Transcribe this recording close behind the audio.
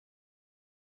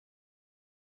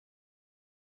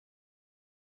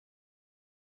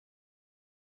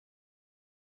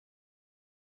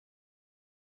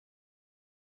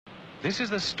This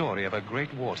is the story of a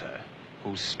great water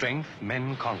whose strength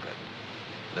men conquered,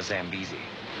 the Zambezi.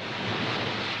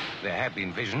 There have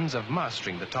been visions of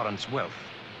mastering the torrent's wealth,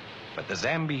 but the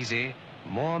Zambezi,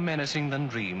 more menacing than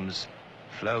dreams,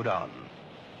 flowed on,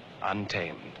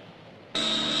 untamed.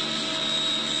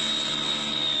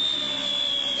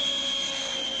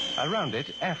 Around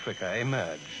it, Africa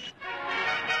emerged.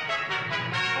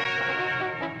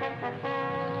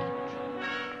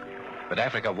 But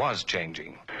Africa was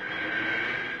changing.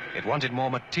 It wanted more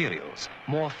materials,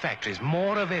 more factories,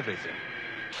 more of everything.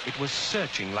 It was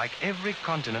searching, like every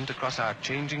continent across our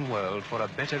changing world, for a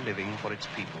better living for its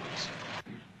peoples.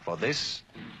 For this,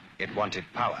 it wanted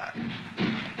power.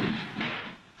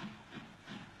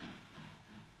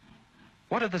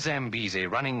 What of the Zambezi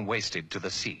running wasted to the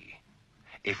sea?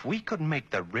 If we could make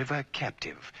the river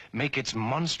captive, make its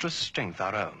monstrous strength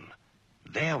our own,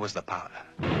 there was the power.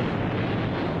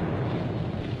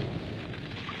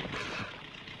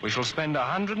 We shall spend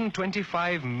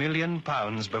 £125 million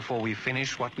before we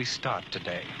finish what we start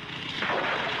today.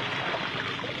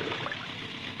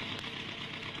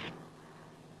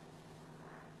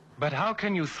 But how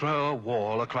can you throw a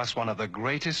wall across one of the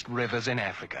greatest rivers in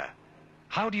Africa?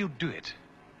 How do you do it?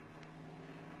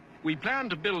 We plan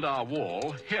to build our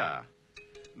wall here.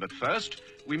 But first,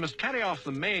 we must carry off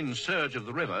the main surge of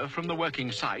the river from the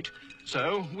working site,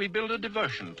 so we build a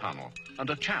diversion tunnel and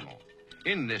a channel.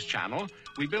 In this channel,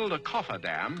 we build a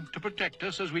cofferdam to protect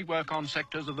us as we work on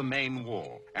sectors of the main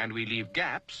wall. And we leave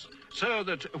gaps so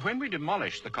that when we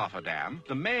demolish the cofferdam,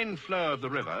 the main flow of the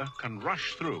river can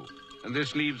rush through. And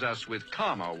this leaves us with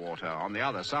calmer water on the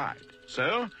other side.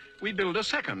 So we build a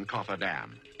second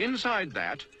cofferdam. Inside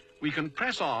that, we can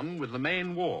press on with the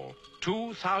main wall,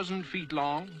 2,000 feet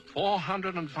long,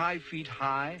 405 feet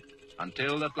high,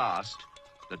 until at last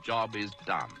the job is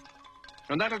done.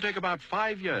 And that'll take about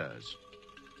 5 years.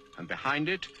 And behind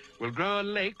it will grow a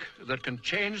lake that can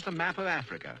change the map of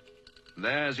Africa.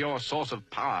 There's your source of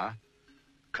power,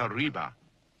 Kariba.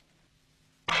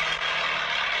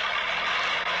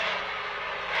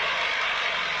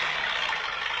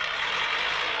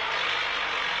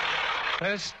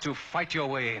 First, to fight your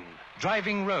way in,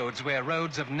 driving roads where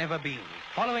roads have never been,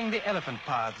 following the elephant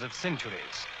paths of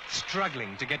centuries,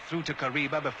 struggling to get through to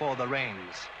Kariba before the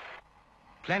rains,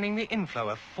 planning the inflow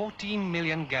of 14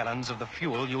 million gallons of the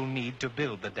fuel you'll need to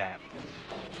build the dam.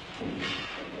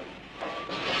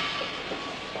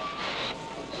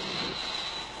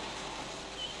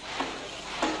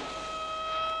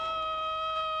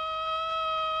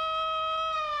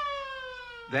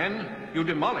 Then you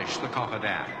demolish the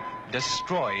cofferdam.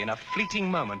 Destroy in a fleeting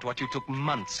moment what you took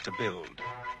months to build.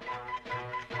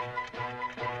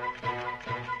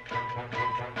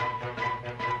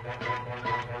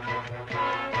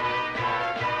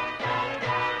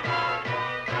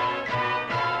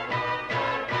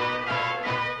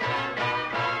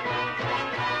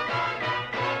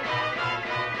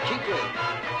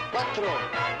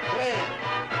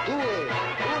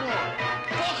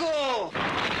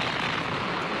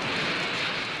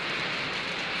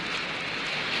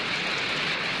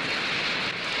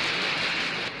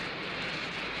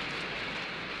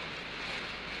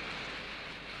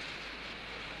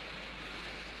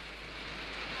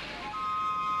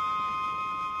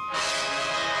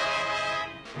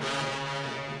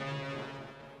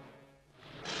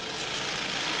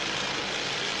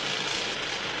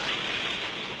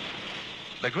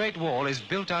 The Great Wall is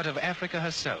built out of Africa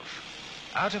herself,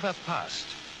 out of her past,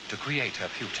 to create her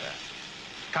future.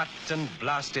 Cut and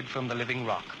blasted from the living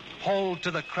rock, hauled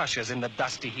to the crushers in the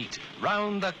dusty heat,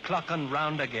 round the clock and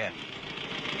round again.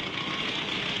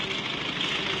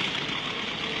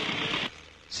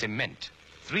 Cement,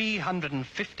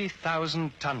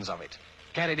 350,000 tons of it,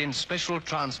 carried in special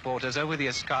transporters over the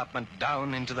escarpment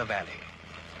down into the valley.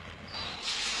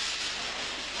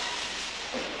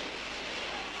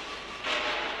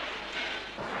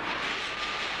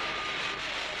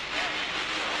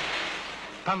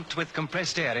 Pumped with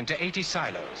compressed air into 80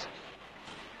 silos.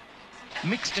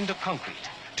 Mixed into concrete,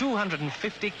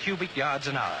 250 cubic yards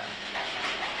an hour.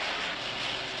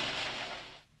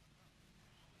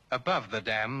 Above the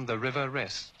dam, the river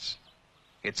rests.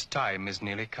 Its time is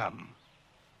nearly come.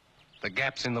 The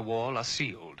gaps in the wall are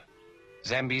sealed.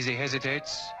 Zambezi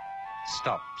hesitates,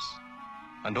 stops.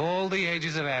 And all the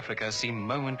ages of Africa seem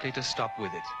momently to stop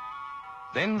with it.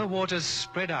 Then the waters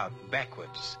spread out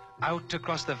backwards, out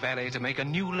across the valley to make a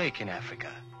new lake in Africa,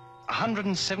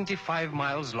 175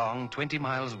 miles long, 20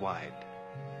 miles wide.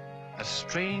 A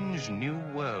strange new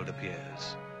world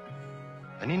appears,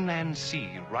 an inland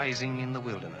sea rising in the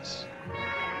wilderness.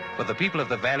 For the people of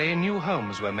the valley, new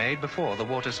homes were made before the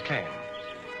waters came.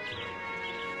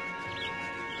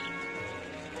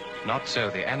 Not so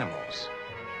the animals.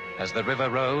 As the river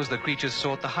rose, the creatures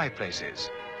sought the high places,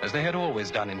 as they had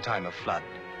always done in time of flood,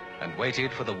 and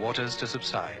waited for the waters to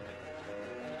subside.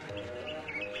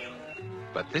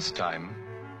 But this time,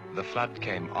 the flood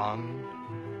came on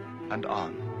and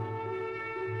on.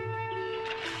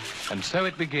 And so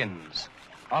it begins,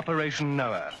 Operation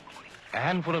Noah, a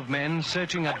handful of men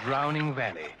searching a drowning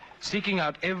valley, seeking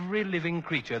out every living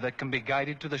creature that can be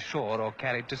guided to the shore or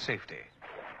carried to safety.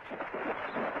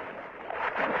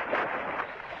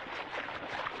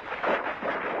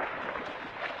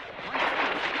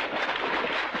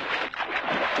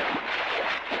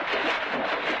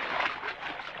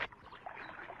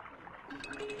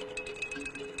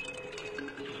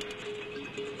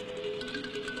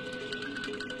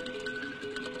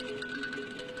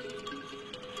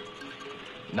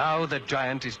 Now the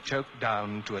giant is choked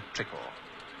down to a trickle.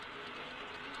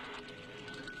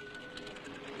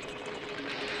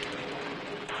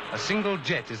 A single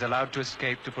jet is allowed to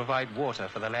escape to provide water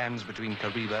for the lands between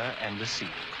Kariba and the sea.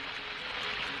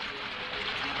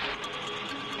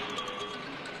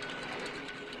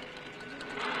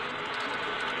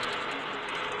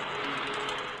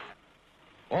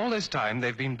 All this time,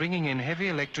 they've been bringing in heavy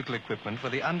electrical equipment for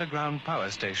the underground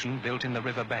power station built in the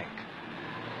river bank.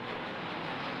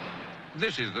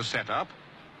 This is the setup.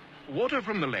 Water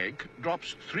from the lake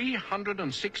drops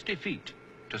 360 feet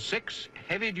to 6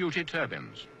 heavy-duty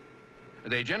turbines.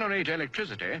 They generate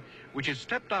electricity, which is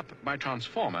stepped up by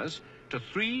transformers to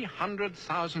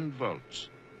 300,000 volts,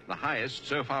 the highest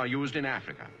so far used in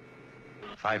Africa.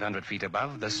 500 feet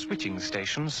above, the switching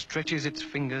station stretches its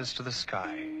fingers to the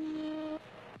sky.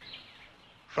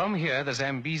 From here, the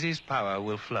Zambezi's power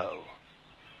will flow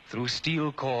through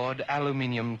steel-cord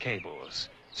aluminium cables,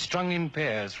 strung in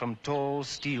pairs from tall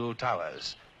steel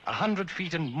towers, 100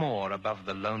 feet and more above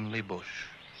the lonely bush.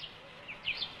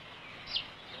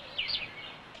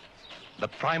 The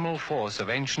primal force of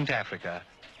ancient Africa,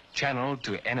 channeled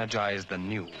to energize the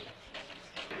new.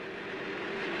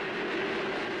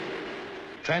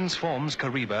 Transforms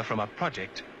Kariba from a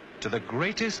project to the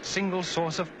greatest single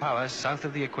source of power south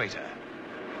of the equator.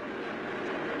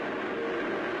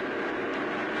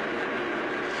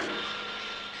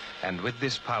 And with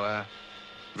this power,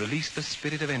 release the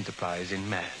spirit of enterprise in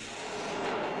man.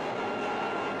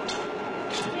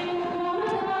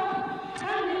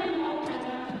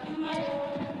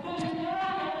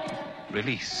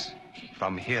 Release,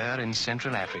 from here in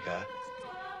Central Africa,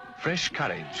 fresh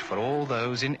courage for all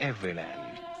those in every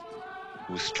land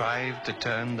who strive to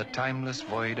turn the timeless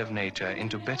void of nature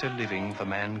into better living for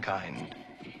mankind,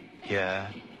 here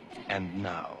and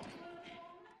now.